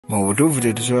Mu butuufu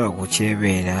tetusobola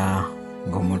kukyebeera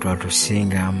ng'omuntu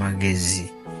atusinga amagezi.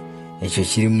 Ekyo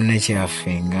kiri mu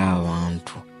kyaffe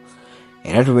ng'abantu.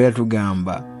 Era tubeera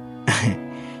tugamba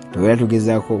tubeera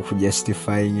tugezaako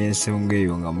okujustifyinga ensonga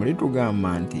eyo nga muli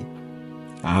tugamba nti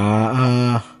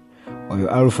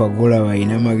oyo Alpha gw'olaba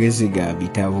alina amagezi ga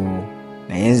bitabo,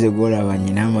 naye nze gw'olaba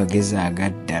nyina amagezi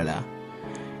agaddala.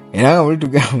 Era nga muli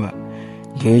tugamba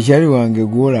nti oyo kyali wange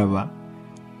gw'olaba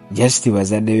just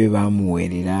bazadde be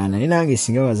baamuweerera, naye nange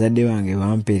singa bazadde bange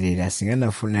bampeerera, singa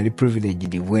nali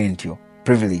privileged bwentyo,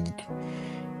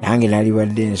 nange nali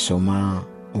badde nsoma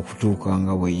okutuuka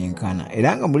nga bwe yenkana.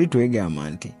 Era nga muli twegamba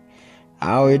nti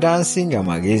awo etansinga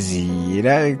magezi,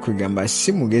 era kwegamba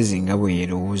si mugezi nga bwe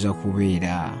yerowooza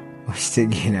kubeera,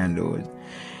 okitegeera ndowooza.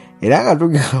 Era nga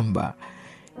tugamba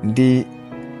nti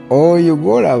oyo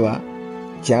gw'olaba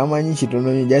kyamanyi kitono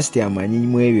nnyo, just amanyi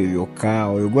mu ebyo byokka.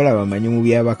 Oyo gw'olaba amanyi mu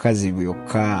by'abakazi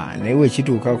byokka, naye bwe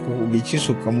kituuka ku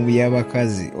bikisukka mu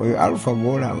by'abakazi, oyo Alpha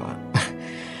gw'olaba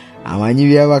amanyi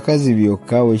by'abakazi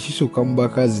byokka, bwe kisukka mu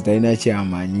bakazi talina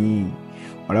kyamanyi.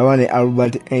 Olaba ne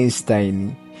Albert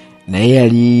Einstein naye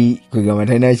yali kwegamba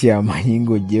talina kyamanyi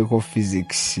ng'oggyeko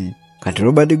physics. Kati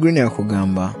Robert Greene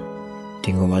akugamba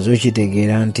nti ng'omaze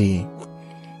okitegeera nti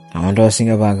abantu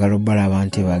abasinga baagala obbalaba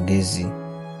nti bagezi.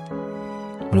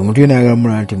 Buli muntu yena ayagala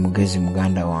mulaba nti mugezi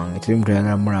muganda wange, teri muntu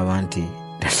ayagala mulaba nti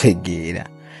tategeera.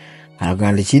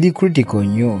 Alaga nti kiri critical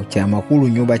nnyo, kya makulu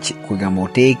nnyo kwegamba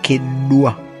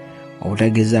oteekeddwa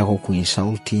obutagezaako ku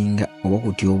insultinga oba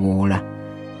kutyoboola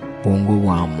bwongo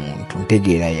bwa muntu,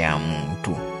 ntegeera ya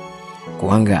muntu.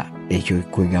 Kubanga ekyo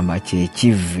kwegamba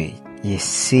kyekivve, ye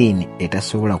sin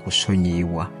etasobola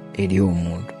kusonyiyibwa eri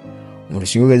omuntu. Omuntu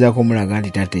singa ogezaako omulaga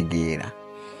nti tategeera,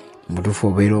 mutuufu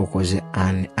obeera okoze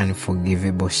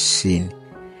unforgivable sin,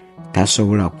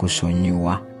 tasobola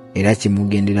kusonyiwa era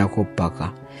kimugenderako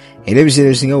paka. Era ebiseera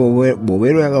ebisinga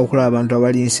bw'obeera oyagala okulaba abantu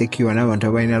abali insecure n'abantu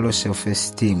abalina low self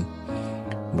esteem,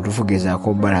 mutuufu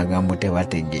gezaako balaga mbu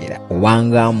tebategeera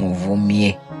obanga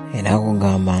amuvumye. Era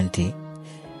kugamba nti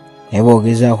naye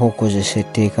bw'ogezaako okukozesa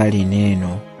etteeka lino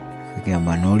eno,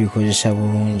 kugamba n'olikozesa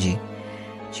bulungi,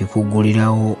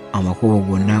 kikugulirawo amakubo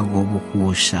gonna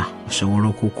ag'obukuusa, osobola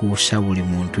okukuusa buli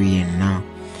muntu yenna.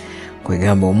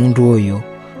 Kwegamba omuntu oyo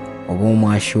oba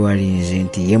omwashuwalinze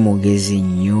nti ye mugezi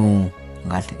nnyo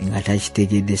nga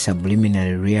takitegedde,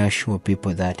 subliminally reassure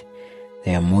people that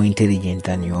they are more intelligent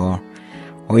than you are,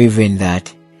 or even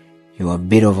that you are a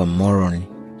bit of a moron.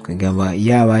 Kwegamba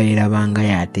yaba yerabanga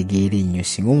yategeera ennyo.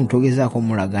 Singa omuntu ogezaako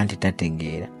mulaga nti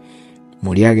tategeera,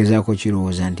 muli agezaako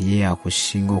kirowooza nti ye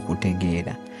yakusinga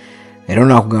okutegeera. Era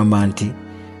nakugamba nti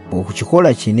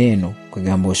okukikola kino eno,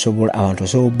 kwegamba abantu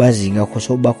osobola obbazingako,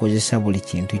 osobola bakozesa buli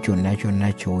kintu kyonna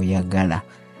kyonna ky'oyagala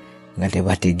nga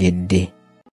tebategedde.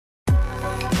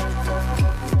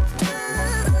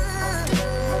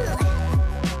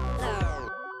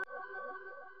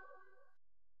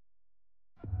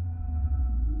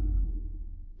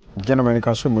 Gentlemen,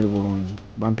 kaswe muli bulungi,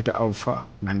 bampita Alpha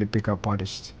nga ndi pick-up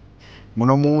artist.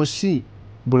 Muno mu nsi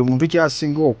buli muntu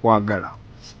kyasinga okwagala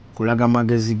kulaga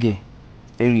magezi ge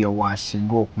area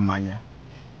waasinga okumanya,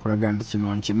 kulaga nti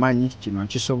kino nkimanyi, kino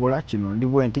nkisobola, kino ndi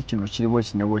bwenti, kino kiri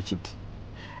bweki ne bwekiti.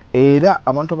 Era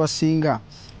abantu abasinga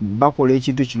bakola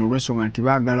ekintu kino olw'ensonga nti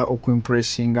baagala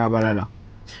okuimpressinga abalala.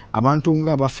 Abantu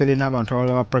nga abafere n'abantu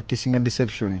abalala ba practicing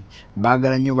deception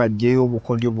baagala nnyo baggyeyo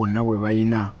obukodyo bwonna bwe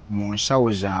balina mu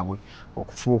nsawo zaabwe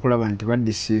okufuba okulaba nti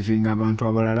badeceivinga abantu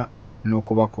abalala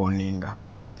n'okubakooninga.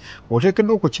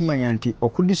 Oteekeddwa okukimanya nti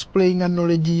okudisplayinga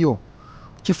knowledge yo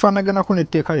kifaanaganako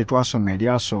n'etteeka lye twasoma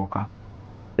eryasooka.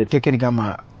 Etteeka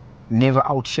erigamba never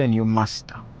outshine your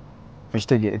master.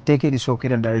 Ekitegeera etteeka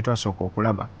erisookera ddala lye twasooka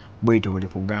okulaba bw'etyo bwe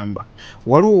likugamba.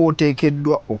 Waliwo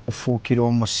w'oteekeddwa okufuukira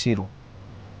omusiru,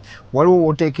 waliwo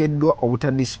w'oteekeddwa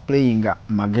obutadisplayinga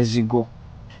magezi go.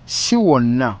 Si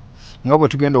wonna nga bwe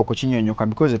tugenda okukinyonyoka,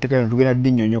 because etteeka lino tugenda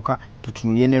ddinyonyoka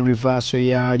tutunulye ne reverso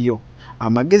yaalyo.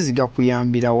 Amagezi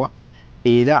gakuyambirawa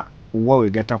era wa we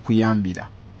gatakuyambira.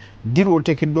 Ddi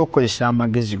lw'oteekeddwa okukozesa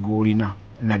amagezi g'olina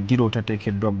na ddi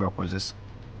lw'otateekeddwa kugakozesa.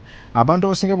 Abantu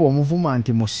abasinga bw'omuvuma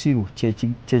nti musiru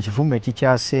kyekivume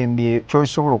ekikyasembye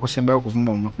ky'osobola okusembayo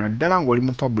okuvuma omuntu, naddala ng'oli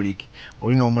mu public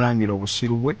oli n'omulangira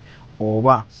obusiru bwe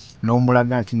oba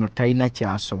n'omulaga nti no talina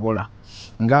kyasobola.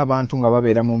 Ng'abantu nga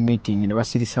babeera mu meeting ne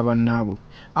basirisa bannaabwe,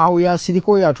 awo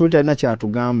yasirika oyo atuuli talina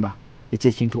kyatugamba. Ekyo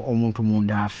ekintu omuntu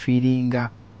munda afiiringa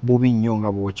bubi nnyo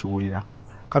nga bw'okiwulira.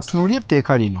 Katutunuulire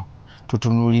etteeka lino,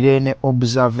 tutunuulire ne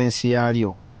observance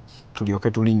yaalyo,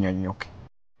 tulyoke tulinnyonnyoke.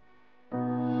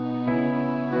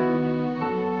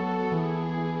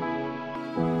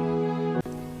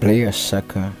 Play a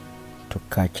sucker to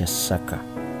catch a sucker.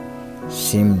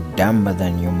 seem dumber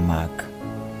than your mark.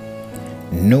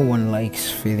 No one likes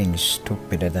feeling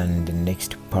stupider than the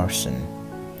next person.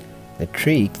 The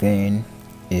trick then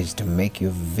is to make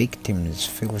your victims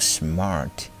feel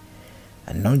smart,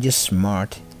 and not just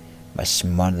smart, but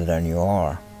smarter than you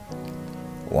are.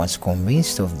 Once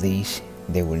convinced of this,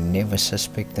 they will never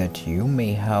suspect that you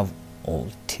may have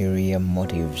ulterior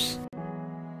motives.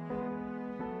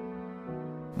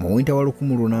 Mu winter wa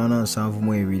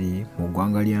 1872 mu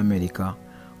ggwanga lya Amerika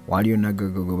waliyo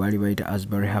naggaga gwe baali bayita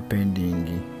Asbury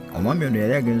Happening. Omwami ono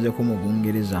yali agenzeko mu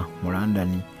Bungereza mu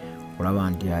London kulaba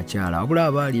nti akyala, wabula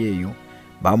abaali eyo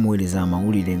bamuweereza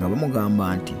amawulire nga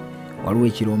bamugamba nti waliwo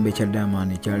ekirombe kya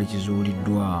Diamond ekyali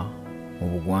kizuuliddwa mu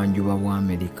bugwanjuba bwa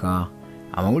Amerika.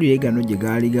 Amawulire gano gye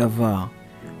gaali gava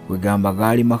kwegamba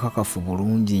gaali makakafu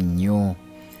bulungi nnyo,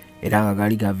 era nga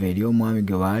gaali gava eri omwami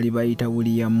gwe baali bayita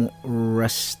William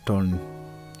Ralston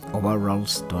oba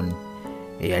Ralston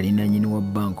eyali nannyini wa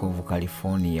Bank of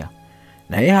California.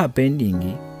 Naye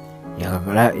Happening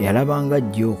yalabanga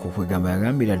Joko kwegamba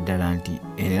yagambira ddala nti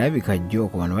erabika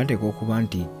Joko bano bateeka okuba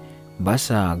nti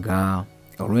basaaga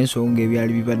olw'ensonga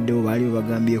ebyali bibaddewo. Baali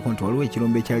bagambyeko nti waliwo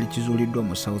ekirombe ekyali kizuuliddwa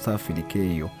mu South Africa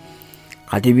eyo.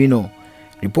 Kati bino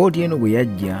ripooti eno bwe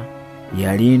yajja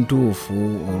yali ntuufu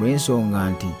olw'ensonga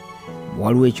nti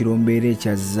waliwo ekirombe era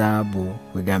ekya zaabu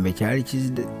kwegamba ekyali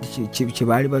kye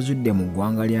baali bazudde mu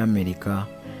ggwanga lya Amerika.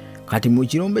 Kati mu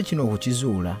kirombe kino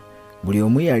okukizuula buli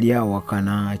omu yali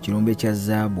awakana ekirombe kya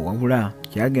zaabu, wabula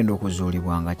kyagenda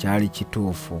okuzuulibwa nga kyali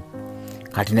kituufu.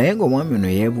 Kati naye ng'omwami ono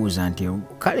yeebuuza nti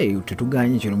kale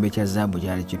tetuganye ekirombe kya zaabu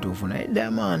kyali kituufu, naye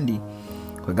Diamond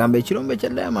kwegamba ekirombe kya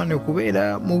Diamond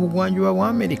okubeera mu bugwanjuba bwa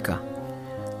Amerika.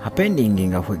 Happening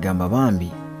nga kwegamba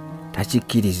bambi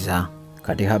takikkiriza.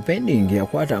 Kati Happening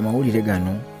yakwata amawulire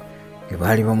gano ge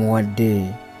baali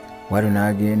bamuwadde, wali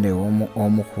n'agenda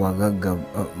omu ku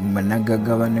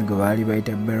bannagagga banne gwe baali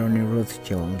bayita Baron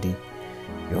Rothschild,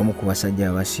 omu ku basajja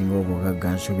abasinga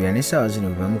obugagga. Nsuubira n'essaawa zino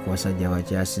be bamu ku basajja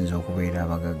abakyasinze okubeera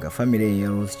abagagga. Famire ya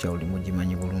Rothschild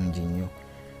mugimanyi bulungi nnyo,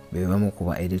 be bamu ku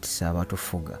ba elites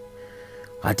abatufuga.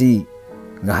 Kati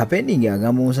nga Happening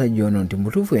agamba omusajja ono nti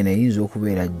mutuufu eno eyinza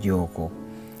okubeera Joko,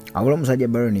 abula omusajja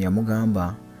Baron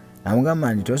yamugamba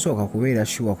nti tosooka kubeera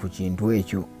shuwa ku kintu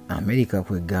ekyo. Amerika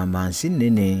kwegamba nsi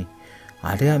nnene,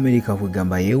 ate Amerika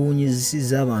kwegamba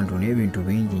yeewuunyizisiza abantu n'ebintu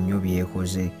bingi nnyo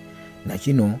byekoze.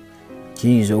 Nakino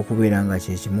kiyinza okubeera nga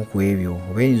kye kimu ku ebyo,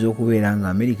 oba eyinza okubeera nga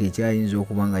Amerika ekyayinza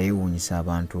okuba nga yeewuunyisa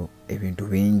abantu ebintu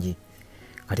bingi.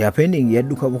 Kati Happening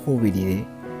yadduka bukubirire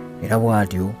era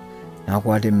bw'atyo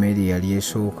n'akwata emmeri yali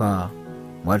esooka,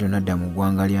 bw'atyo n'adda mu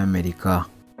ggwanga lya Amerika.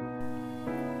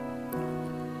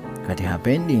 Kati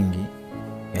Happening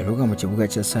yaluka mu kibuga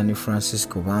kya San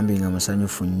Francisco bambi nga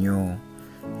musanyufu nnyo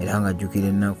era nga ajjukira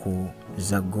ennaku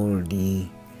za gold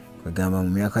kwegamba mu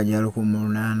myaka gya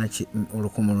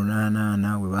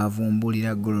 1880 we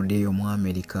bavumbulira gold eyo mu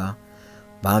Amerika,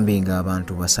 bambi nga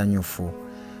abantu basanyufu.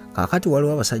 Kaakati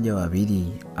waliwo abasajja babiri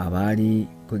abaali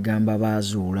kwegamba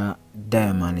bazuula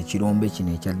Diamond, ekirombe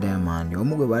kino ekya Diamond.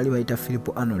 Omu gwe baali bayita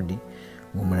Philip Arnold,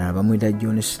 ng'omulala bamuyita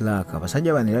John Slack.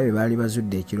 Abasajja bano era be baali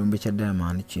bazudde ekirombe kya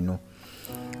Diamond kino.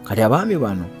 Kati abaami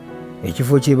bano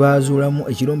ekifo kye baazuulamu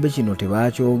ekirombe kino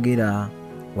tebaakyogera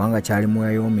kubanga kyali mu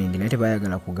Wyoming, naye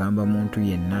tebaayagala kugamba muntu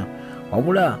yenna,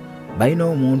 wabula balina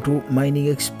omuntu mining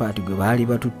expert gwe baali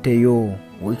batutteyo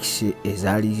weeks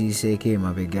ezaali ziseeko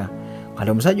emabega.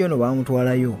 Kati omusajja ono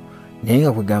baamutwalayo naye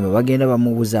nga kwegamba bagenda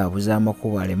bamubuzaabuza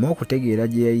amakubo aleme okutegeera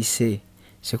gye yayise,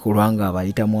 si kulwa nga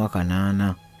abayitamu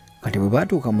akanaana. Kati bwe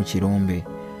baatuuka mu kirombe,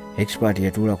 expert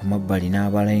yatuula ku mabbali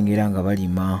n'abalengera nga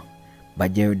balima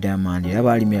bajjayo Diamond, era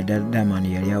baalimira Diamond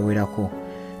yali awerako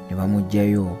ne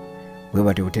bamuggyayo. Bwe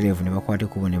batyo butereevu ne bakwata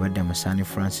ekkubo ne badda mu San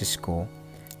Francisco.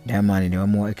 Diamond ne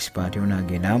bamuwa expert ono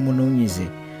agenda amunoonyize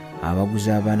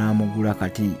abaguzi abanaamugula.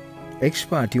 Kati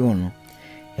expert ono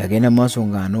yagenda maaso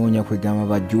ng'anoonya kwegamba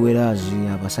ba jewelers,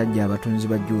 abasajja abatunzi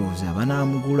ba jewels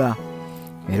abanaamugula,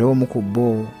 era omu ku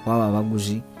bo waba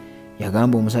abaguzi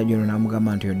yagamba omusajja ono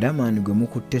n'amugamba nti Diamond gwe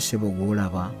mukutte ssebo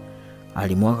gw'olaba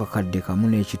alimu akakadde kamu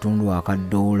n'ekitundu aka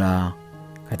 $.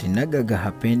 Kati naggaga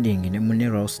Happening ne munne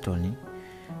Ralston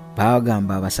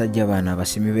bagamba abasajja bano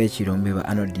abasimi b'ekirombe ba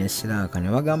Arnold ne Slack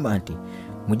ne bagamba nti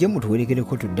mujje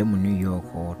mutuwerekereko tudde mu New York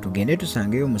tugende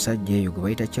tusangeyo omusajja eyo gwe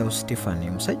bayita Charles Stephen.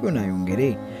 Omusajja ono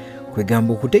ayongere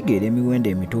kwegamba okutegeera emiwendo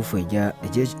emituufu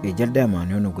egya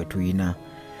Diamond ono gwe tuyina.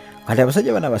 Kati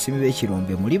abasajja bano abasimi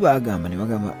b'ekirombe muli bagamba ne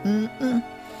bagamba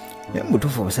naye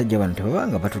mutuufu abasajja bano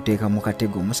tebabanga batuteeka mu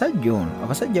katego. Omusajja ono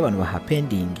abasajja bano ba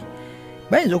Happening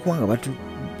bayinza okuba nga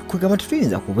kwegamba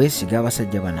tetuyinza kubeesiga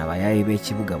abasajja bano abayaayi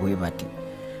b'ekibuga bwe bati.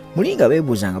 Muli nga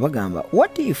beebuuza nga bagamba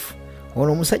what if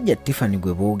ono omusajja Tiffany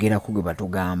gwe boogerako gwe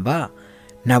batugamba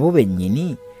nabo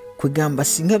bennyini kwegamba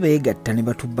singa beegatta ne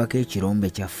batubbako ekirombe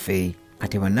kyaffe.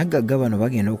 Kati bannagagga bano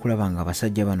bagenda okulaba nga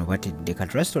abasajja bano batidde.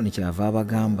 Kati Ralston kyava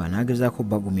abagamba n'agezaako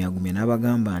bagumyagumya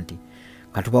n'abagamba nti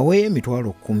katubaweeyo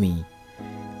emitwalo 10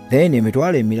 then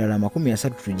emitwalo emirala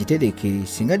 30 tugitereke,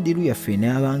 singa ddiru yaffe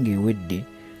enaabanga ewedde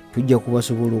tujja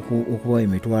kubasobola okubawa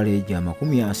emitwalo egyo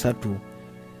 30.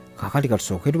 Kakati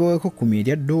katusooke tubaweeko 10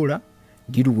 erya $,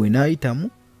 ddiru bw'enaayitamu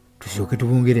tusooke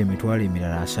tubongere emitwalo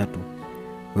emirala 3.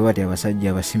 Bwe bati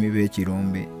abasajja abasimi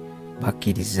b'ekirombe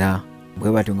bakkiriza.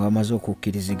 Bwe bati nga bamaze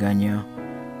okukkiriziganya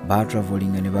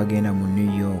batravolinga ne bagenda mu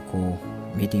New York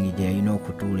meeting gye yalina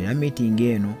okutuula. Era meeting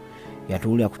eno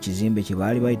yatuulira ku kizimbe kye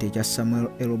baali bayita ekya Samuel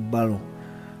L. Barrow.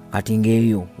 Kati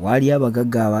ng'eyo waali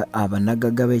abagagga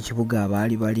abannagagga b'ekibuga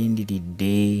abaali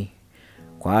balindiridde.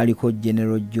 Kwaliko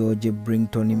General George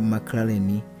Brington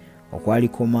McClellan, okwali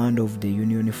Commander of the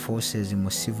Union Forces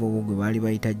mu Civil War gwe baali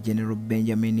bayita General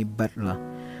Benjamin Butler,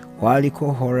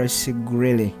 kwaliko Horace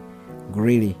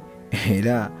Greeley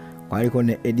era kwaliko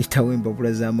ne editor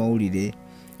w'empapula z'amawulire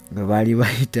gwe baali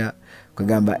bayita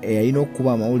kwegamba eyalina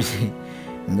okukuba amawulire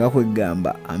nga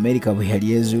kwegamba America bwe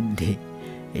yali ezudde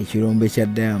ekirombe kya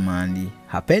Diamond.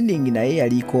 Happening naye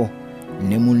yaliko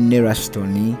ne munne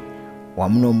Ralston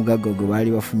wamu n'omugagga gwe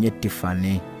baali bafunye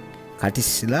Tiffany. Kati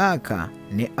Slaaka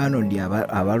ne Arnold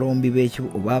abalombi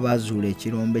oba abazuula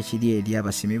ekirombe kiri eri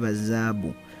abasimi ba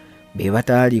zaabu be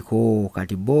bataaliko.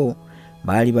 Kati bo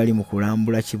baali bali mu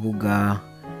kulambula kibuga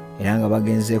era nga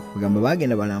bagenze kugamba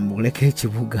bagenda balambuleko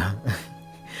ekibuga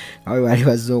awe baali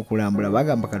bazze okulambula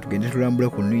bagamba katugende tulambule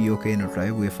ku New York eno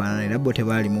tulabe bwefaanana, era bo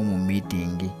tebaalimu mu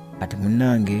meeting. Kati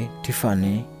munnange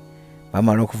Tiffany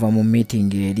bamala okuva mu meeting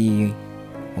eri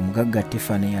omugagga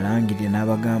Tiffany yalangirira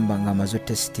n'abagamba nga amaze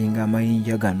testinga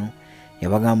amayinja gano,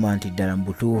 yabagamba nti ddala mu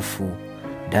butuufu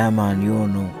Diamond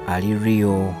ono ali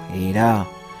Rio era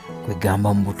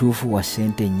kwegamba mu butuufu wa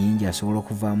ssente nnyingi, asobola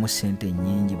okuvaamu ssente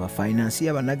nnyingi. Bafinansi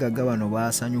y'abannagagga bano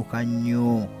baasanyuka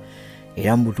nnyo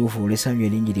era mu butuufu olw'essanyu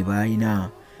eringi lye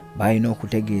balina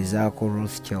okutegeezaako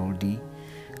Rothschild.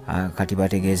 Kati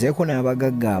bategeezeeko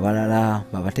n'abagagga abalala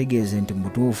babategeeze nti mu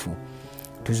butuufu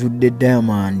tuzudde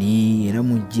Diamond era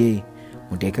mujje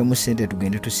muteekemu ssente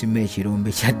tugende tusime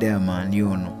ekirombe kya Diamond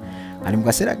ono. Kati mu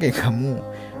kaseera ke kamu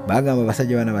bagamba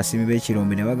abasajja bana basimi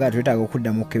b'ekirombe ne bagamba twetaaga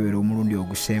okuddamu okukebera omulundi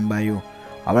ogusembayo.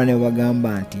 Abala ne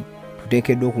bagamba nti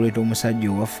tuteekeddwa okuleeta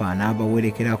omusajja owaffe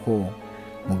anaabawerekerako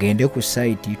mugende ku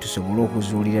site tusobole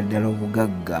okuzuulira ddala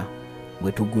obugagga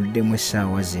bwe tuguddemu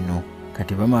essaawa zino.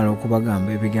 Kati bamala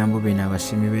okubagamba ebigambo bino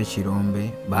abasimi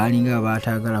b'ekirombe baalinga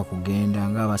abaataagala kugenda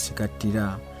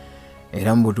ng'abasikattira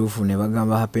era mu butuufu ne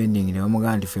bagamba Happening ne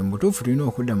bamugamba nti ffe mu butuufu tulina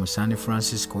okudda mu San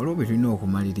Francisco olwo tulina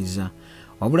okumaliriza,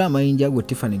 wabula amayinja ago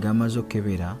Tiffany gamaze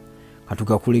okukebera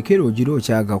katugakulekera ogira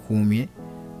okyagakuumye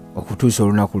okutuusa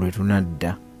olunaku lwe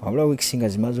tunadda. Wabula wiikisi nga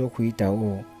zimaze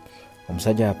okuyitawo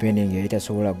omusajja Happening yali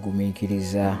tasobola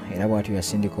kugumiikiriza era bw'atyo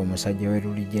yasindika omusajja we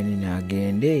Luli Jenny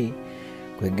agende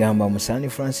kwegamba mu San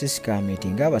Francisco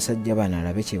meeting abasajja bano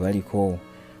alabe kye baliko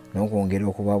n'okwongera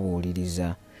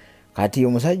okubabuuliriza. Kati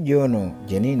omusajja ono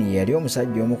Jenny yali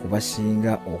omusajja omu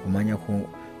kubasinga okumanya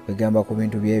kwegamba ku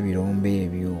bintu by'ebirombe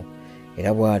ebyo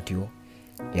era bw'atyo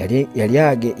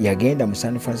yagenda mu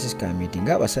San Francisco meeting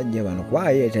abasajja bano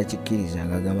kuba yali takikkiriza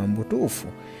ng'agamba mu butuufu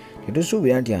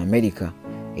tetusuubira nti America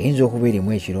eyinza okuba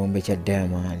erimu ekirombe kya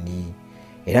Diamond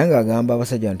era ng'agamba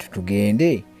abasajja nti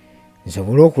tugende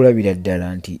nsobola okulabira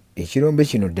ddala nti ekirombe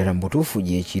kino ddala mu butuufu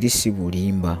gye kiri si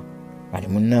bulimba. Kati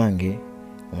munnange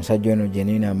omusajja ono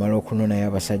Jenny amala okunonayo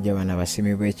abasajja bano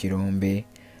abasimi b'ekirombe.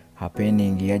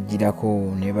 Happening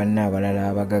yajjirako ne banna abalala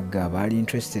abagagga abaali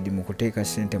interested mu kuteeka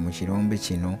ssente mu kirombe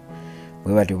kino.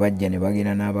 Bwe batyo bajja ne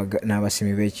bagenda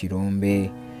n'abasimi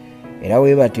b'ekirombe era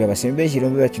bwe batyo abasimi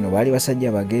b'ekirombe kino baali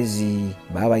basajja bagezi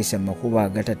baabayisa mu makubo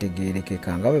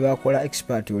agatategeerekeka nga bwe bakola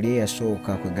expert oli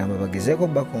eyasooka kwegamba bagezeeko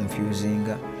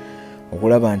bakonfusinga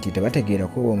okulaba nti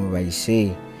tebategeerako bwomwe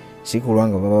bayise si kulwa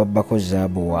nga bababbako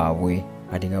zaabu waabwe.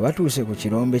 Kati nga batuuse ku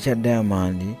kirombe kya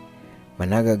Diamond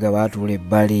bannagagga baatuula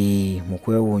ebbali mu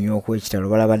kwewuunya okw'ekitalo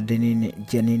balaba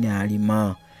Jenny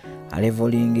alima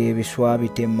alevolinga ebiswa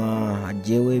bitema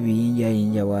aggyewo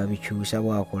ebiyinjayinja bwabikyusa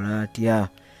bwakola atya.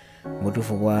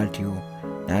 Mutuufu bw'atyo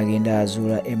n'agenda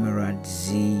azuula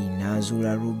emeralds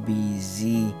n'azuula rubies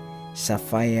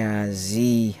sapphires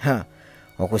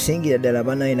okusingira ddala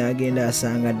banaye n'agenda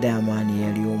asanga Diamond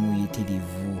yali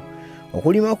omuyitirivu.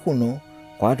 Okulima kuno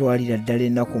kwatwalira ddala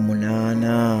ennaku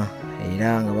 8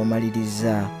 era nga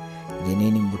bamaliriza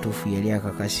Jenny mu butuufu yali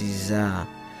akakasizza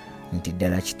nti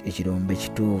ddala ekirombe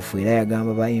kituufu, era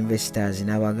yagamba ba investors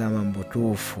n'abagamba mu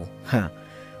butuufu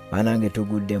banange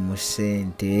tugudde mu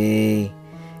ssente.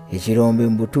 Ekirombe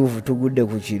mu butuufu tugudde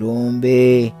ku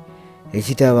kirombe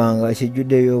ekitabanga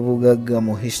kijjudde ebyobugagga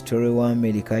mu history wa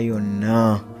America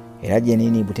yonna. Era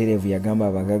Jenini Buterevu yagamba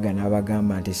abagagga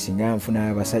n'abagamba nti singa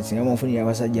munfunira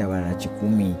abasajja abalala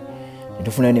 100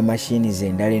 netufuna ne mashini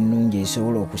endala ennungi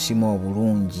ezisobola okusima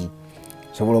obulungi,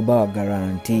 sobola obawa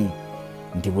garanti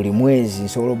nti buli mwezi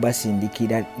nsobola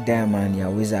basindikira Diamond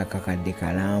aweza akakadde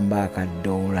kalamba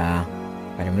 $1.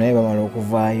 Kati munaye bamala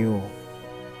okuvaayo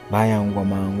bayangwa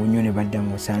mangu nnyo ne badda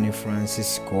mu San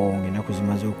Francisco ng'ennaku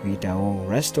zimaze okuyitawo.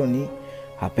 Raston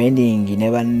Hapending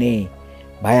ne banne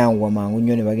bayangwa mangu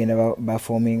nnyo ne bagenda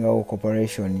baformingawo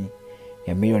corporation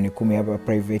ya $10,000,000 y'aba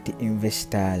private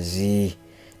investors.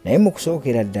 Naye mu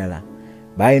kusookera ddala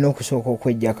balina okusooka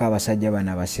okweggyako abasajja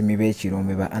bano abasimi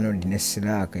b'ekirombe ba Arnold ne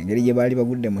Slack, engeri gye baali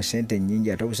bagudde mu ssente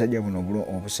nnyingi, ate obusajja buno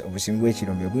obusimi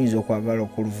bw'ekirombe buyinza okwagala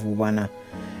okuluvuubana.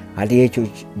 Ati ekyo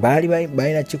baali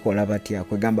balina kikola batya?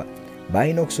 Kwegamba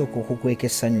balina okusooka okukweka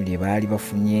essanyu lye baali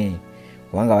bafunye,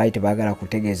 kubanga baali tebaagala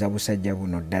kutegeeza busajja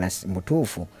buno ddala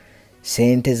mutuufu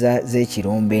ssente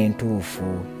z'ekirombe entuufu,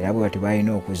 era bwe batyo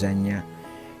balina okuzannya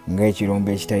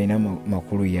ng'ekirombe ekitalina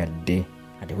makulu yadde.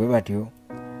 Ati bwe batyo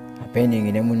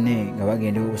Hapending ne munne nga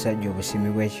bagenda obusajja obusimi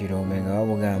bw'ekirombe nga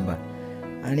babugamba,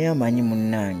 ani amanyi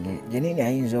munnange Jenini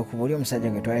ayinza okuba oli omusajja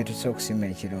gwe twali tutuse okusima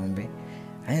ekirombe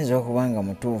ayinza okuba nga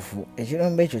mutuufu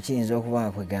ekirombe ekyo kiyinza okuba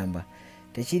nga kwegamba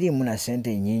tekiriimu na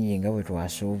ssente nnyingi nga bwe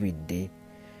twasuubidde.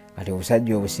 Kati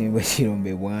obusajja obusimi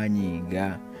bw'ekirombe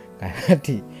bwanyiiga.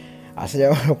 Kati asajja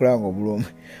bano okulaba nga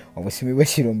obusimi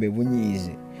bw'ekirombe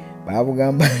bunyiize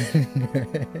babugamba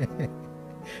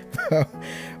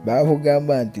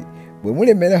nti bwe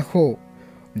mulemerako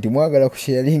nti mwagala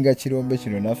kusharinga kirombe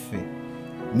kino naffe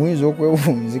muyinza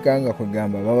okwewunzika nga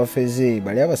kwegamba babafeze.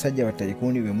 Bali abasajja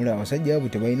batayikundi be muli abasajja abo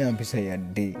tebalina mpisa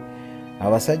yadde.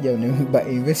 Abasajja ne ba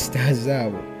investors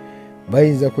abo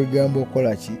bayinza kwegamba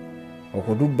okukola ki?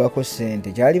 Okudubbako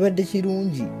ssente. Kyali badde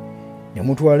kirungi ne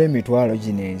mutwala emitwalo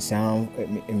gino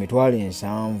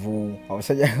 7.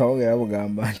 Abasajja kabogera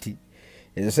bugamba nti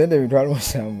ezo ssente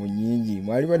 7 nnyingi,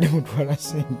 mwali badde mutwala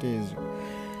ssente ezo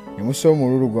ne musa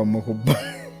omululu gwammwe ku bba.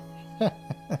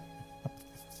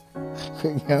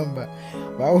 Kwegamba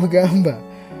babugamba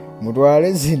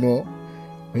mutwale zino,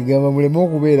 kwegamba muleme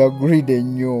okubeera greed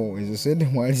ennyo, ezo ssente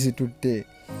mwali zitutte.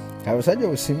 Abasajja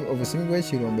obusimi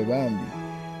bw'ekirombe bambi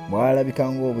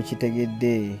bwalabika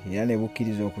ng'obukitegedde era ne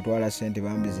bukkiriza okutwala ssente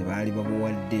bambi ze baali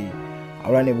babuwadde.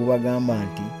 Awula ne bubagamba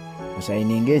nti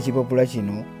musayininga ekipapula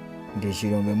kino nti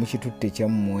ekirombe mukitutte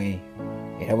kyammwe,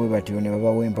 era bwe batyo ne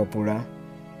babawa empapula,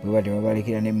 bwe batyo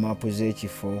babalekera ne maapu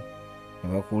z'ekifo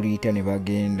ne bakuliita ne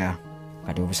bagenda.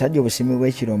 Kati obusajja obusimi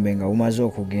bw'ekirombe nga bumaze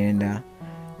okugenda,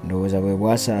 ndowooza bwe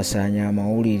bwasaasaanya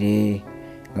amawulire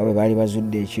nga bwe baali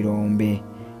bazudde ekirombe,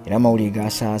 era amawulire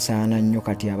gasaasaana nnyo.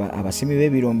 Kati abasimi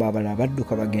b'ebirombe abalala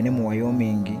badduka bagende mu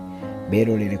Wyoming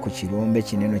beerolere ku kirombe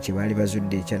kinene kye baali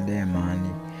bazudde ekya Diamond.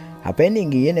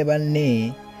 Hapending ye ne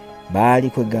banne baali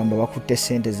kwegamba bakutte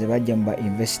ssente ze bajja mu ba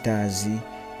investors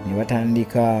ne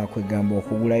batandika kwegamba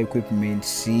okugula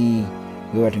equipments,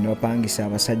 bwe batyo ne bapangisa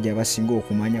abasajja abasinga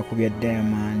okumanya ku bya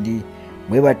Diamond.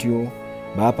 Bwe batyo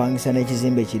bapangisa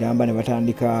n'ekizimbe kiramba ne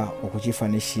batandika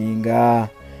okukifanishinga,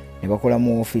 ne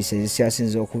bakolamu ofiisi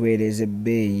ezisyasinza okubeera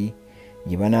ez'ebbeeyi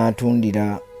gye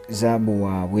banaatundira zaabu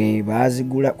waabwe.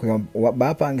 Baazigula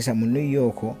bapangisa mu New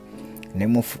York ne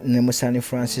mu San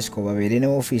Francisco babeere ne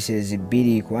ofiisi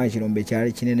ezibiri, kubanga ekirombe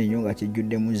kyali kinene nnyo nga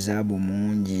kijjuddemu zaabu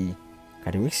mungi.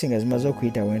 Kati wiikisi nga zimaze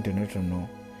okuyitawo entonotono,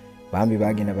 bambi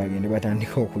bagende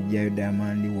batandika okugyayo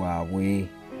Diamond waabwe.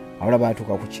 Awula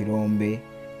baatuuka ku kirombe,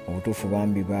 obutuufu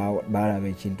bambi baalaba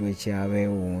ekintu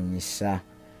ekyabeewuunyisa.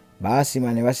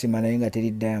 Baasima ne basima naye nga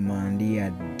teri Diamond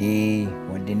yadde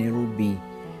wadde ne Ruby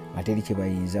nga teri kye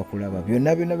bayinza kulaba.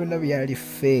 Byonna byali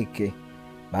fake,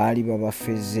 baali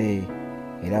babafeze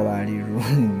era baali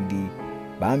lundi.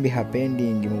 Bambi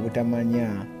Hapending mu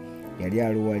butamanya yali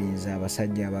aluwalinza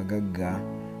abasajja abagagga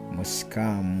mu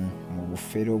scam, mu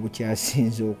bufere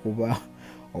obukyasinze okuba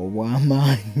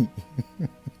obw'amaanyi.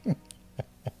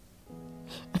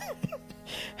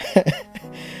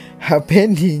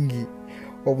 Hapending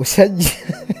obusajja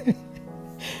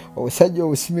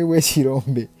obusimi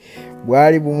bw'ekirombe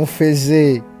bwali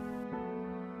bumufeze.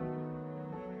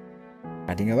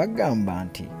 Kati nga bagamba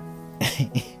nti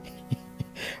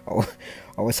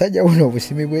obusajja buno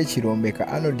obusimi bw'ekirombe ka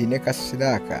Arnold ne ka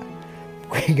Slack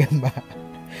kwegamba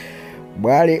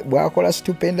bwakola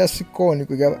stupendous con,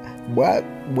 kwegamba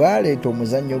bwaleeta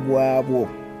omuzannyo gwabwo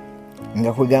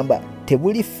nga kwegamba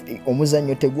tebuli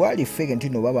omuzannyo tegwali feke nti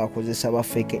no baba bakozesa ba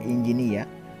fake engineer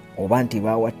oba nti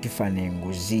bawa Tiffany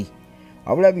enguzi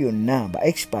wabula byonna ba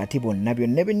expert bonna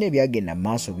byonna byagenda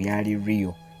maaso byali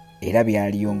real era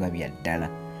byaliyo nga bya ddala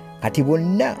kati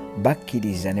bonna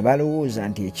bakkiriza ne balowooza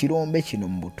nti ekirombe kino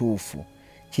mu butuufu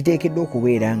kiteekeddwa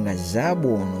okubeera nga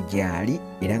zaabu ono gyali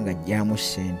era nga ajjaamu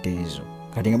ssente ezo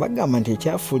kati nga bagamba nti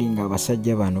ekyafuulinga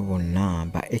abasajja bano bonna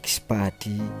ba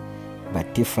expert ba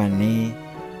Tiffany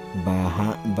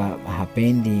ba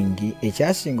hapending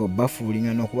ekyasinga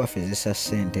obafuulinga n'okubafezesa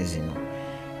ssente zino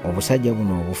obusajja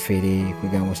buno obufere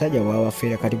kwegamba obusajja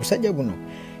bwabafera kati busajja buno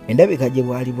endabika gye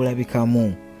bwali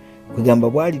bulabikamu kwegamba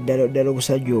bwali ddala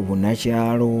obusajja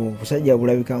obunakyalo obusajja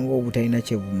bulabika ng'obutalina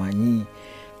kye bumanyi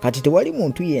kati tewali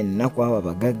muntu yenna ku abo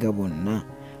abagagga bonna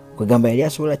kwegamba yali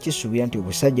asobola kisuubira nti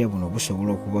obusajja buno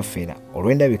busobola okubafera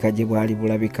olw'endabika gye bwali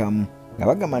bulabikamu nga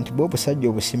bagamba nti bwe obusajja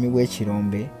obusimi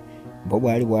bw'ekirombe bwo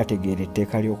bwali bwategeera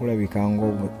etteeka ly'okulabika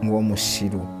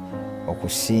ng'omusiru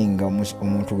okusinga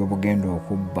omuntu gwe bugenda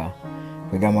okubba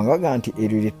kwegamba nga bagamba nti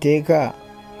eryo etteeka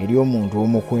ery'omuntu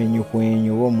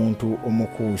omukwenyukwenyu oba omuntu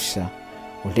omukuusa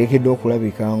oteekeddwa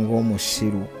okulabika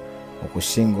ng'omusiru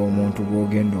okusinga omuntu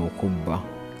gw'ogenda okubba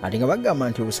kati nga bagamba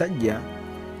nti obusajja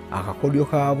akakodyo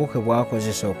kaabwo ke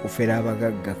bwakozesa okufera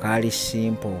abagagga kaali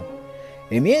simple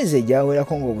emyezi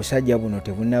egyawerako ng'obusajja buno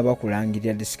tebunnaba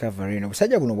kulangirira discovery eno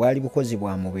obusajja buno bwali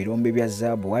bukozibwa mu birombe bya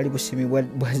zaabu bwali busimi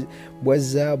bwa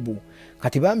zaabu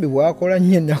kati bambi bwakola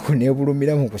nnyo ennaku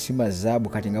nebulumira mu kusima zaabu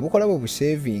kati nga bukola bwe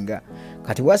busevinga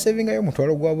kati bwasevingayo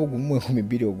omutwalo gwabwo gumu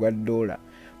 2,000 ogwa $.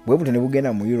 bwe buto ne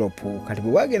bugenda mu Europe kati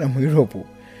bwe bwagenda mu Europe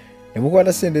ne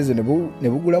bukwata ssente ezo ne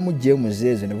bugulamu gems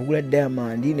ezo ne bugula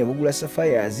diamond ne bugula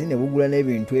sapphires ne bugula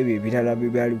n'ebintu ebyo ebirala bye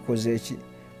byali bukoze eki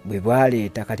bwe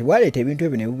bwaleeta kati bwaleeta ebintu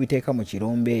ebyo ne bubiteeka mu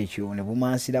kirombe ekyo ne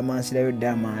bumansirayo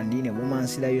diamond ne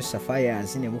bumansirayo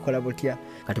sapphires ne bukola butya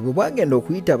kati bwe bwagenda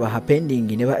okuyita ba hapending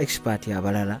ne ba expert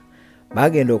abalala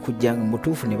bagenda okujja mu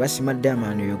butuufu ne basima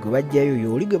diamond oyo gwe bajjayo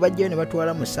yooli gwe bajjayo ne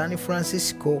batwala mu San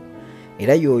Francisco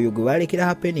era yoyo gwe balekera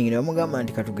hapending ne bamugamba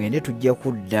nti katugende tujja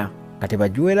kudda kati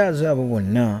bajuwerazo abo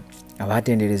bonna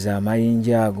abatendereza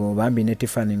amayinja ago bambi ne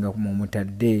Tiffany nga mu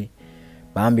mutadde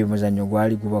bambi muzannyo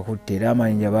gwali gubakutte era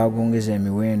amayinja bagongeza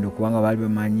emiwendo kubanga baali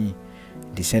bamanyi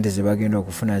nti ssente ze bagenda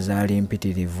okufuna zaali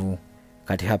mpitirivu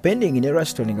kati hapending ne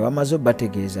Ruston nga bamaze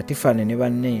bategeeza Tiffany ne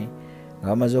banne nga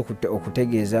bamaze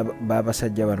okutegeeza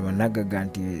babasajja bano banagaga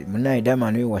nti munaye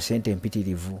Diamond we wa ssente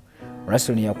mpitirivu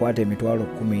Ruston yakwata emitwalo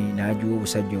 10 n'ajuwa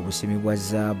obusajja obusimi bwa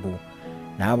zaabu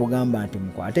n'abugamba nti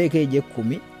mukwateeko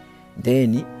ej'10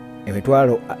 then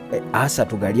emitwalo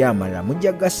 30 gali amalala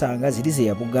mujja gasanga ziri ze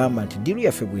yabugamba nti diru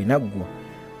yaffe bw'inaggwa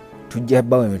tujja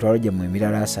bawo emitwalo gyammwe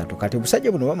emirala 3 kati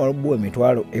obusajja buno bamala obbuwa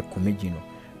emitwalo 10 gino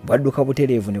bwadduka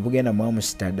butereevu ne bugenda mu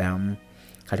Amsterdam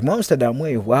kati mu Amsterdam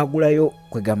eyo bwagulayo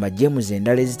kwegamba gems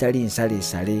endala ezitali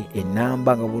nsaleesale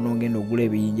ennamba nga bunongenda ogula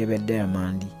ebiyinja bya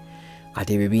Diamond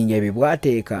kati ebibinja ebyo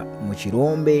bwateeka mu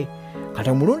kirombe kati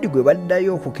omulundi gwe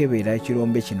baddayo okukebera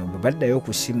ekirombe kino bwe baddayo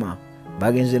okusima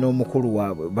bagenze n'omukulu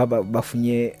waabwe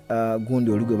bafunye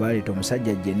gundi oli gwe baleeta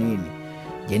omusajja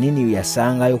Jenini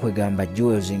yasangayo kwegamba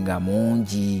jewels nga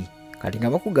mungi kati nga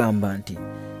bakugamba nti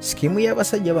skimu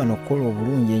y'abasajja bano okukola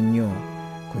obulungi ennyo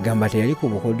kwegamba teyali ku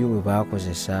bukodyo bwe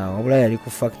baakozesa wabula yali ku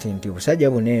fact nti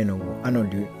obusajja buno eno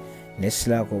Arnold ne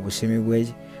Slack obusimi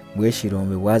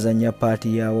bw'ekirombe bwazanya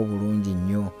paati yaabwo bulungi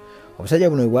nnyo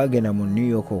obusajja buno bwagenda mu New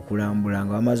York okulambula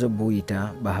nga bamaze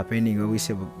buyita ba hapending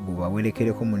babuyise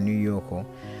bubawerekereko mu New York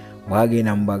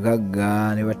bwagenda mu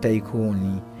bagagga ne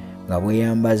batayikooni nga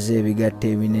bweyambaze ebigatta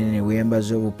ebinene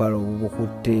bweyambaze obupalo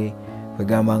obubukutte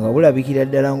kwegamba nga bulabikira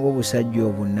ddala ng'obusajja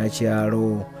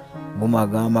obunakyalo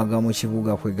bumagamaga mu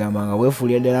kibuga kwegamba nga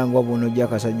bwefuulira ddala ng'obunojja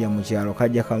akasajja mu kyalo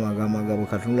kajja kamagamaga bwe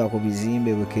katunula ku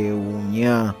bizimbe bwe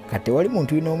keewuunya kati tewali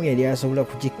muntu n'omu yali asobola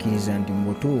kukikkiriza nti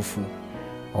mu butuufu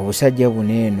obusajja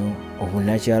buno eno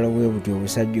obunakyalo bwe buti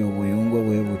obusajja obuyungo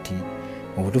bwe buti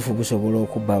mu butuufu busobola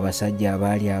okubba abasajja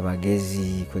abaali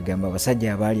abagezi kwegamba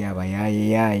abasajja abaali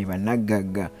abayaayeyaye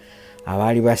bannagagga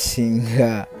abaali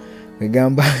basinga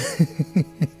kwegamba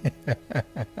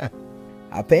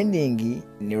hapending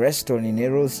ne Ruston ne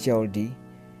Rothschild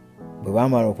bwe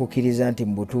baamala okukkiriza nti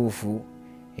mu butuufu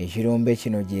ekirombe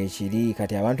kino gye kiri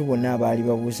kati abantu bonna abaali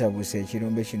babuusabuusa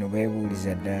ekirombe kino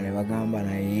beebuuliza ddala ne bagamba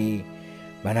naye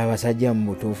bano abasajja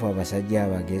mu butuufu abasajja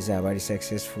abagezi abali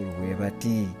successful bwe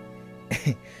bati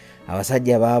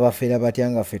abasajja baba bafera batya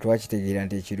nga ffe twakitegeera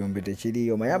nti ekirombe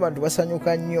tekiriyo omanyi abantu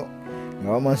basanyuka nnyo nga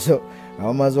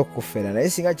bamaze okufera naye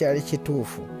singa kyali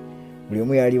kituufu buli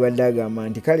omu yali badde agamba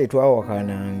nti kale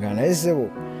twawakananga naye sebo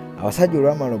abasajja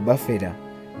olwamala obbafera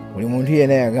buli muntu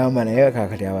yenna yagamba naye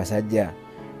kakati abasajja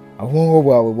obwongo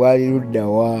bwabwe bwali ludda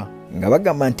wa nga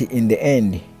bagamba nti in the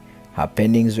end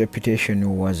Happening's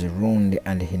reputation was ruined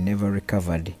and he never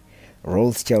recovered.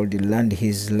 Rothschild learned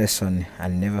his lesson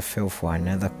and never fell for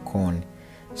another con.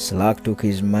 Slack took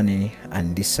his money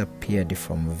and disappeared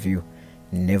from view,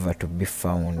 never to be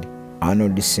found.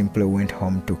 Arnold simply went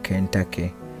home to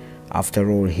Kentucky. After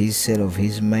all, his sale of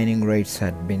his mining rights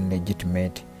had been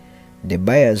legitimate. The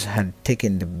buyers had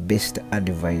taken the best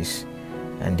advice,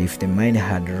 and if the mine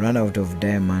had run out of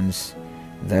diamonds,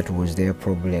 that was their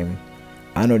problem.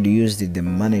 Arnold used the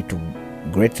money to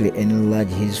greatly enlarge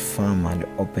his farm and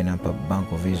open up a bank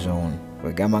of his own.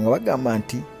 Wegamba nga bagamba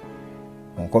nti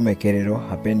onkomekerero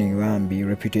Happening bambi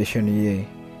reputation ye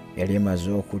yali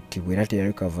emaze okuttibwa era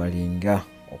teyalukavalinga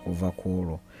okuva ku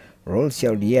olwo.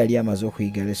 Rothschild ye yali amaze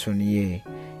okuyiga lesoni ye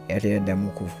era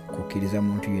teyaddamu kukkiriza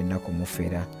muntu yenna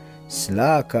kumufera.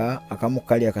 Slack akamu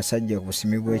kali akasajja ku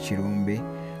busimi bw'ekirombe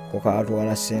ko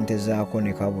kaatwala ssente zaako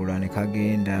ne kabula ne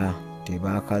kagenda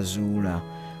tebakazuula.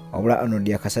 Wabula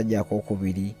Arnold akasajja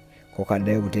ak'okubiri ko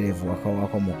kaddayo butereevu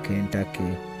akawaako mu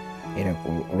Kentucky era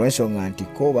olw'ensonga nti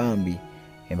ko bambi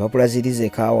empapula ziri ze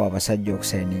kaawa abasajja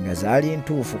okusayininga zaali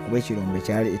ntuufu kuba ekirombe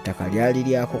kyali ettaka lyali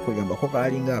lyako kugamba ko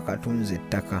kaalinga akatunze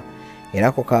ettaka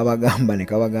era ko kabagamba ne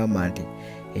kabagamba nti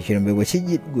ekirombe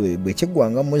bwe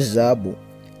kiggwangamu zaabu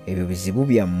ebyo bizibu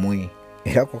byammwe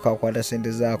era ko kakwata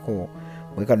ssente zaako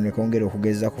wekano ne kongera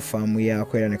okugeza ku faamu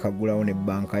yaako era ne kagulawo ne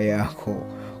banka yaako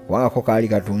kubanga ko kaali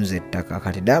katunze ettaka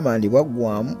kati Diamond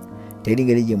bwaggwamu teri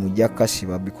ngeri gye mujja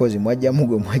kukasiba because mwajjamu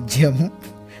gwe mwajjamu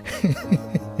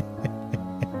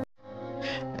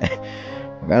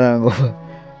galango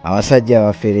abasajja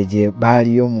abafere gye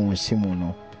baaliyo mu nsi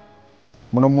muno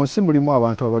mu nsi mulimu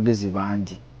abantu abagezi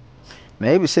bangi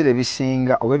naye ebiseera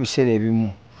ebisinga oba ebiseera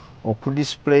ebimu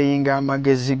okudisplayinga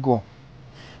amagezi go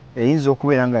eyinza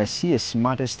okubeera nga si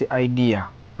smartest idea.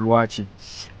 Lwaki?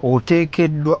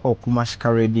 Oteekeddwa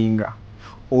okumasqueradinga,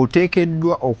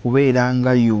 oteekeddwa okubeera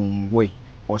nga yungwe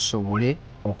osobole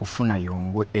okufuna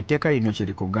yungwe. Etteeka lino kye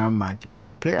likugamba nti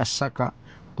play a sucker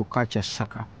to catch a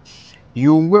sucker.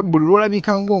 Yungwe buli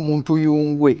lwolabika ng'omuntu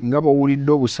yungwe nga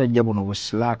bawulidde obusajja buno bu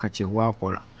Slack kye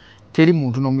bwakola teri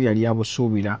muntu n'omu yali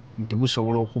abusuubira nti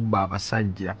busobola okubba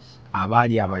abasajja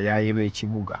abaali abayaaye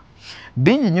b'ekibuga.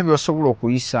 Bingi nnyo by'osobola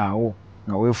okuyisaawo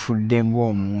nga weefudde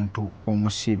ng'omuntu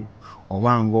omusiru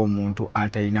oba ng'omuntu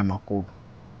atalina makulu.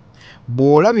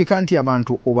 Bw'olabika nti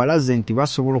abantu obalaze nti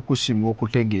basobola okusinga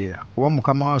okutegeera oba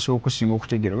mukama wawe asobola okusinga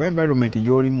okutegeera oba environment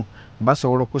gy'olimu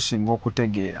basobola okusinga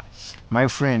okutegeera, my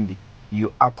friend,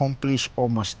 you accomplish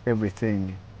almost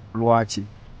everything. Lwaki?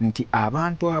 Nti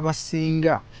abantu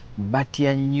abasinga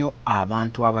batya nnyo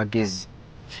abantu abagezi.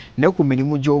 Ne ku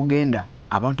mirimu gy'ogenda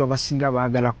abantu abasinga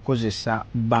baagala kukozesa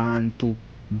bantu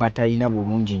batalina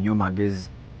bulungi nnyo magezi.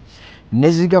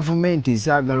 Ne zi gavumenti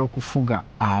zaagala okufuga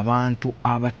abantu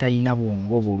abatalina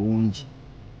bwongo bulungi.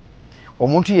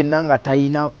 Omuntu yenna nga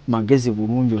talina magezi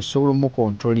bulungi osobola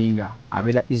omukontrolinga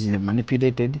abeera easily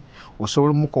manipulated,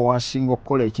 osobola omukowasinga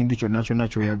okukola ekintu kyonna kyonna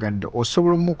ky'oyagadde,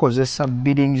 osobola omukozesa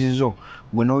billings zo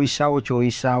gwe n'oyisaawo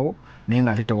ky'oyisaawo naye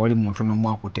ng'ate tewali muntu n'omu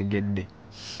akutegedde.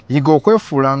 Yiga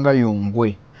okwefuula nga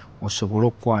yongwe osobole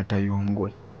okukwata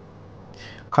yongwe.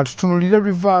 Katutunulire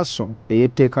reversal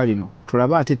ey'etteeka lino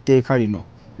tulabe ate etteeka lino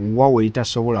wa we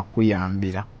litasobola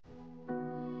kuyambira.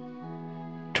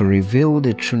 To reveal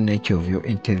the true nature of your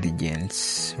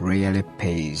intelligence rarely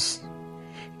pays.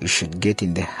 You should get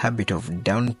in the habit of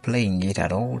downplaying it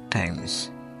at all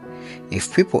times.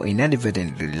 If people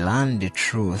inadvertently learn the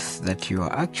truth that you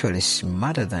are actually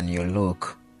smarter than you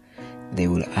look, they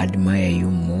will admire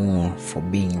you more for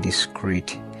being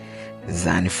discreet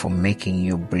than for making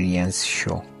your brilliance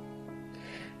show.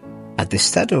 At the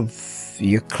start of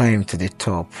your climb to the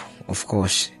top, of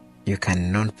course, you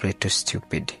cannot play too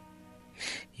stupid.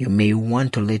 You may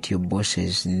want to let your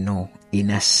bosses know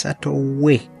in a subtle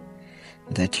way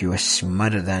that you are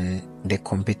smarter than the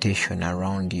competition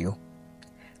around you.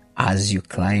 As you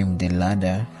climb the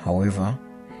ladder, however,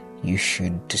 you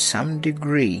should to some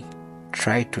degree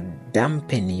try to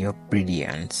dampen your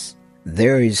brilliance.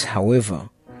 There is, however,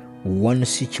 one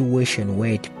situation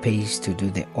where it pays to do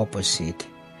the opposite,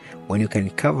 when you can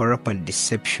cover up a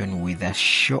deception with a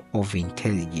show of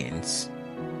intelligence.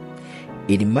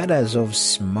 In matters of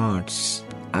smarts,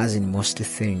 as in most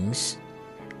things,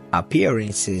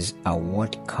 appearances are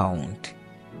what count.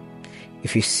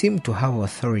 If you seem to have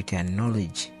authority and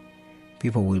knowledge,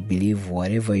 people will believe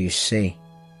whatever you say.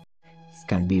 It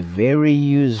can be very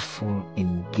useful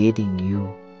in getting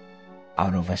you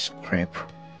out of a scrape.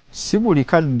 Si buli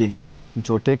kadde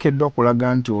nti oteekeddwa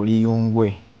kulaga nti oli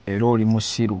yongwe era oli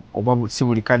musiru oba si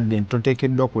buli kadde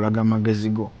toteekeddwa kulaga magezi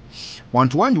go.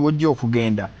 Wantu wangi wojja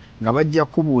okugenda nga bajja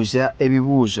kubuuza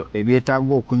ebibuuzo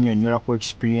ebyetaaga okunnyonnyola ku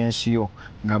experience yo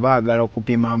nga baagala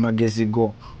okupima amagezi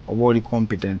go oba oli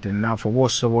competent enough oba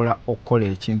osobola okukola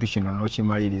ekintu kino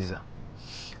n'okimaliriza.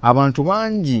 Abantu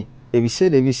bangi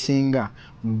ebiseera ebisinga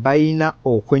bayina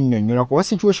okwennyonnyola kuba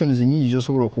situations nnyingi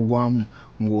z'osobola okugwamu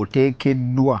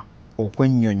ng'oteekeddwa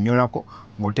okwennyonnyolako,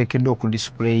 ng'oteekeddwa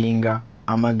okudisplayinga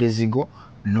amagezi go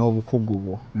n'obukugu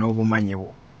bwo n'obumanyi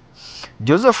bwo.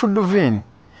 Joseph Duveen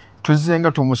tuzze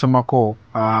nga tumusomako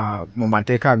mu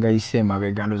mateeka agayise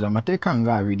emabega, ndowooza amateeka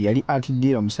nga 2 yali art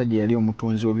dealer, omusajja yali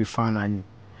omutunzi w'ebifaananyi.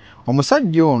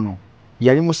 Omusajja ono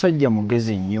yali musajja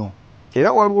mugezi nnyo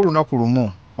era waliwo olunaku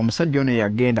lumu omusajja ono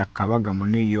yagenda Kabaga mu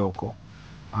New York.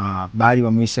 Baali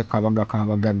bamuyise Kabaga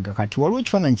k'abagagga. Kati waliwo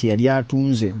ekifaananyi kye yali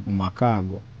atunze mu maka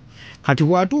ago. Kati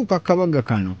bw'atuuka Kabaga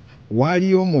kano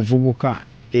waaliyo omuvubuka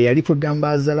eyali kugamba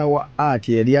azalawa art,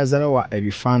 yali azalawa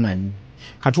ebifaananyi.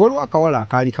 Kati waliwo akawala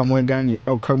akaali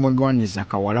kamwegwanyiza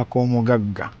kawala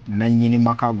k'omugagga nannyini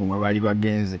maka ago mwe baali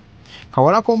bagenze.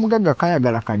 Kawala k'omugagga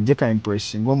kayagala kajje ka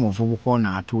impressinga omuvubuka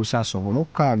ono atuuse asobole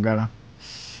okukaagala.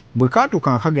 Bwe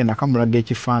kaatuuka nga kagenda kamulaga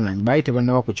ekifaananyi baali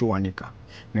tebannaba kukiwanika,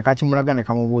 ne kakimulaga ne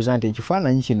kamubuuza nti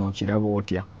ekifaananyi kino okiraba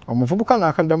otya? Omuvubuka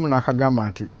n'akaddamu n'akagamba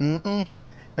nti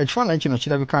ekifaananyi kino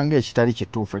kirabika ng'ekitali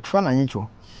kituufu, ekifaananyi kyo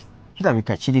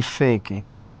kirabika kiri feeke.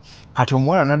 Kati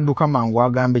omuwala n'adduka mangu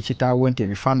agambe kitaawe nti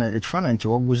ekifaananyi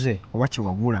kye waguze oba kye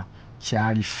wagula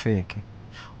kyali feeke.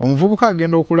 Omuvubuka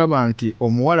agenda okulaba nti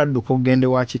omuwala adduka okugenda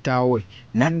ewa kitaawe,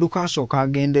 n'adduka asooka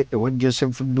agende ewa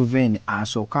Joseph Duveen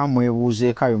asooke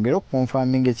amwebuuzeeko ayongere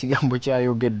okukonfaaminga ekigambo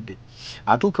ky'ayogedde.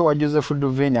 Atuuka ewa Joseph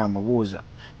Duveen amubuuza.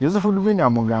 Joseph Duveen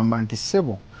amugamba nti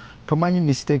ssebo, tomanyi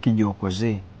mistake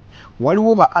gy'okoze.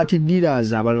 Waliwo ba art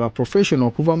dealers abalala professional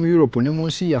okuva mu Europe ne mu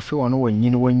nsi yaffe wano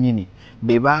wennyini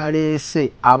be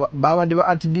baleese babadde ba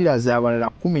art dealers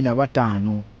abalala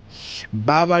 15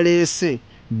 babaleese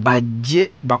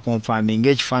bajje bakonfaaminga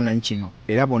ekifaananyi kino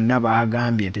era bonna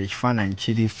baagambye nti ekifaananyi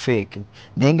kiri feeke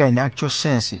naye nga in actual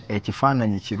sense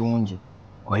ekifaananyi kirungi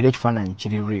era ekifaananyi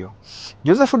kiri real.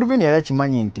 Joseph Duveen yali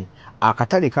akimanyi nti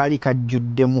akatale kaali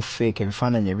kajjuddemu feeke,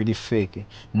 ebifaananyi ebiri feeke,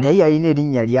 naye yalina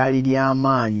erinnya lyali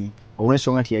ly'amaanyi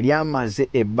olw'ensonga nti yali amaze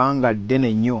ebbanga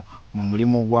ddene nnyo mu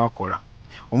mulimu gw'akola.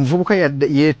 Omuvubuka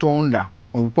yeetonda,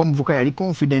 omuvubuka yali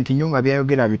confident nnyo nga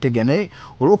byayogera abitegera, naye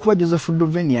olw'okuba Joseph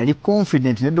Duveen yali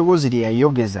confident n'eddoboozi lye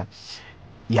yayogeza,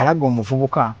 yalaga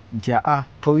omuvubuka nti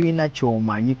toyina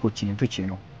ky'omanyi ku kintu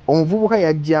kino. Omuvubuka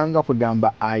yajjanga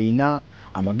kugamba ayina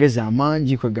amagezi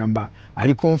amangi, kwegamba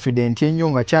ali confident ennyo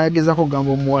nga kyayagezako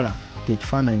kugamba omuwala nti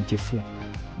ekifaananyi kifu.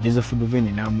 Joseph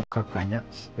Duveen n'amukakkanya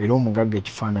era omugagga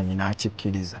ekifaananyi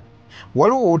n'akikkiriza.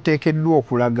 Waliwo oteekeddwa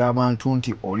okulaga abantu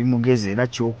nti oli mugezi era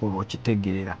ky'okola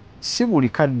okitegeera. Si buli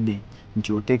kadde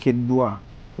nti oteekeddwa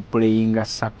kupuleyinga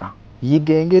ssaka.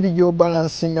 Yiga engeri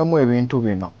gy'obalansingamu ebintu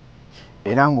bino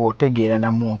era ng'otegeera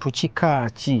na muntu kika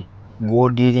ki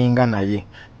gw'odiiringa naye.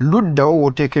 Luddawo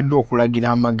w'oteekeddwa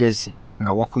okulagira amagezi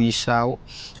nga wakuyisaawo,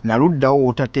 na luddawo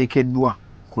w'otateekeddwa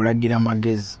kulagira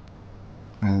magezi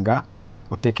nga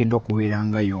oteekeddwa kubeera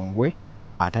nga yongwe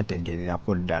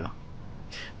atategeererako ddala.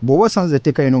 Bw'oba osanze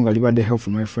etteeka lino nga libadde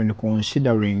helpful my friend,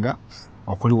 considering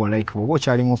okuliwa like. Bw'oba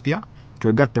okyali mupya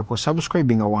twegatteko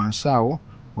subscribe nga wansi awo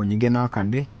onyige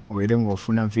n'akadde obeere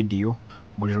ng'ofuna video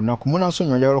buli lunaku.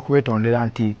 Munansonyiwa njagala okubeetondera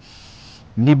nti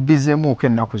ndi bizemuuko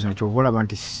ennaku zino, kyova olaba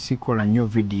nti sikola nnyo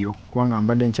video kubanga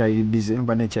mbadde nkyali bize,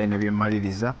 mbadde nkyalina bye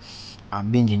mmaliriza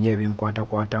bingi nnyo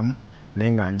ebinkwatakwatamu,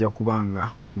 naye nga nja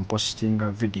kubanga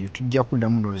mpostinga video. Tujja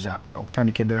kuddamu ndowooza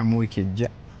okutandika eddala mu wiiki ejja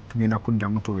tugenda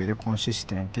kuddamu tubeere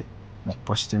consistent mu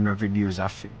kupostinga video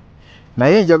zaffe.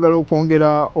 Naye njagala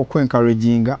okwongera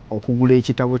okwencouraginga okugula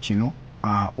ekitabo kino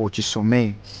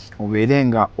okisome obeere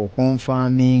nga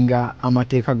okonfaaminga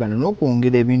amateeka gano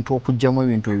n'okwongera ebintu okuggyamu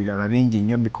ebintu ebirala bingi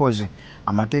nnyo, because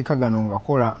amateeka gano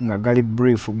ngakola nga gali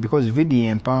brief, because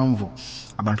video empanvu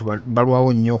abantu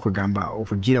balwawo nnyo okugamba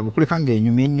okugiraba okuleka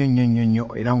ng'enyumya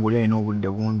ennyo era ng'oli alina obudde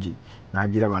bungi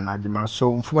n'agiraba n'agimala.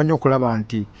 So nfuba nnyo okulaba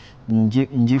nti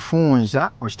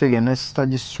ngifunza okitegeera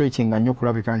ne stretching nnyo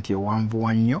okulabika nti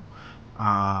ewanvuwa nnyo.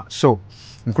 So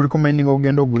nkulikomendinga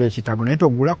ogenda ogula ekitabo, naye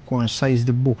togula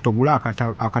concised book, togula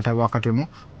akatabo akatono,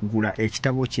 gula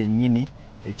ekitabo kyennyini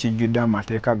ekijjudde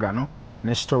amateeka gano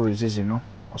ne stories zino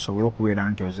osobole okubeera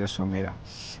nti ozeesomera.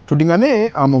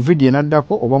 Tuddingane mu video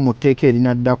enaddako oba mu tteeka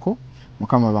erinaddako.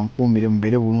 Mukama bankuumire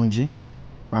mubeere bulungi.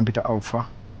 Bampita Alpha.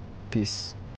 Peace.